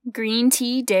Green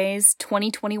Tea Days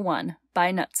 2021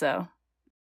 by Nutso.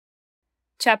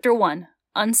 Chapter 1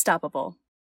 Unstoppable.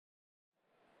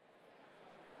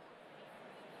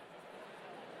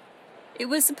 It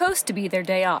was supposed to be their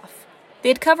day off. They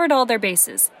had covered all their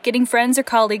bases, getting friends or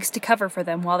colleagues to cover for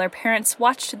them while their parents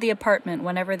watched the apartment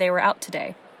whenever they were out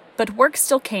today. But work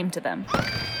still came to them.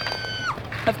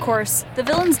 Of course, the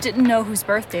villains didn't know whose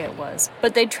birthday it was,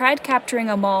 but they'd tried capturing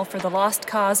a mall for the lost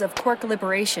cause of Quark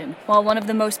liberation, while one of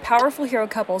the most powerful hero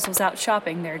couples was out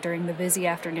shopping there during the busy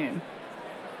afternoon.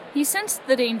 He sensed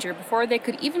the danger before they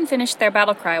could even finish their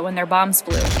battle cry when their bombs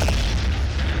blew.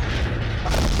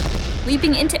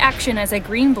 Leaping into action as a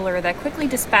green blur that quickly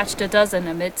dispatched a dozen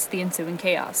amidst the ensuing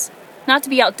chaos. Not to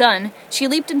be outdone, she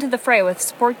leaped into the fray with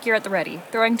sport gear at the ready,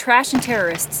 throwing trash and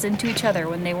terrorists into each other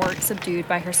when they weren't subdued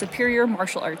by her superior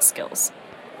martial arts skills.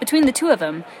 Between the two of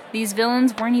them, these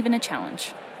villains weren't even a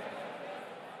challenge.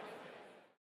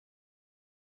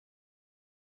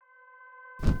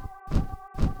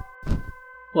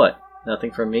 What?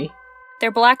 Nothing from me?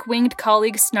 Their black-winged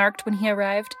colleague snarked when he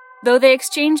arrived. Though they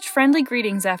exchanged friendly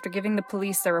greetings after giving the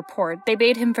police their report, they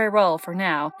bade him farewell for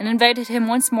now and invited him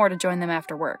once more to join them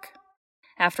after work.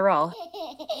 After all,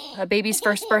 a baby's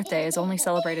first birthday is only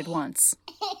celebrated once.